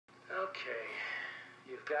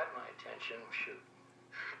got my attention. Shoot.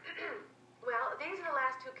 Well, these are the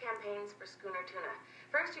last 2 campaigns for Schooner Tuna.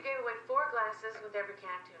 First, you gave away 4 glasses with every can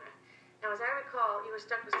of tuna. Now, as I recall, you were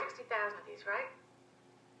stuck with 60,000 of these, right?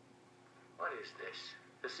 What is this?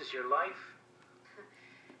 This is your life?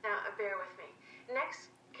 Now, bear with me. Next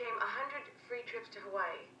came 100 free trips to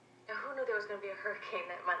Hawaii. Now, who knew there was going to be a hurricane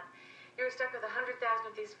that month? You were stuck with 100,000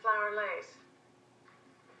 of these flower lays.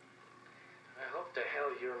 I hope to hell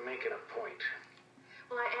you're making a point.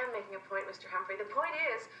 Well, I am making a point, Mr. Humphrey. The point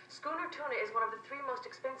is, Schooner Tuna is one of the 3 most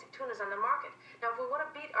expensive tunas on the market. Now, if we want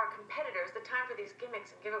to beat our competitors, the time for these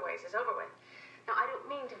gimmicks and giveaways is over with. Now, I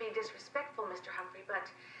don't mean to be disrespectful, Mr. Humphrey,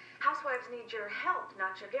 but housewives need your help,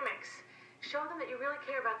 not your gimmicks. Show them that you really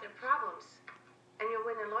care about their problems, and you'll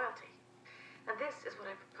win their loyalty. Now, this is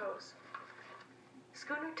what I propose.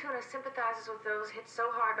 Schooner Tuna sympathizes with those hit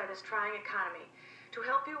so hard by this trying economy. To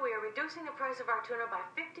help you, we are reducing the price of our tuna by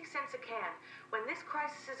 50 cents a can. When this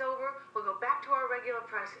crisis is over, we'll go back to our regular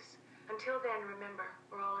prices. Until then, remember,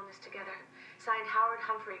 we're all in this together. Signed, Howard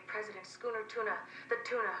Humphrey, President, Schooner Tuna, the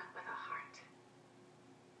tuna with a heart.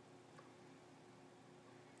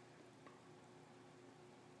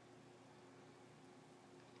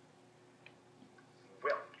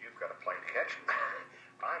 Well, you've got a plane to catch.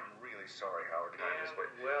 I'm really sorry, Howard.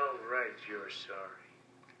 Well, right, you're sorry.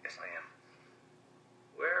 Yes, I am.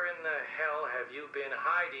 Where in the hell have you been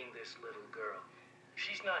hiding this little girl?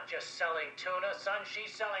 She's not just selling tuna, son.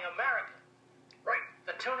 She's selling America. Right.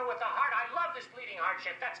 The tuna with the heart. I love this bleeding heart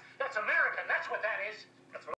shit. That's American. That's what that is.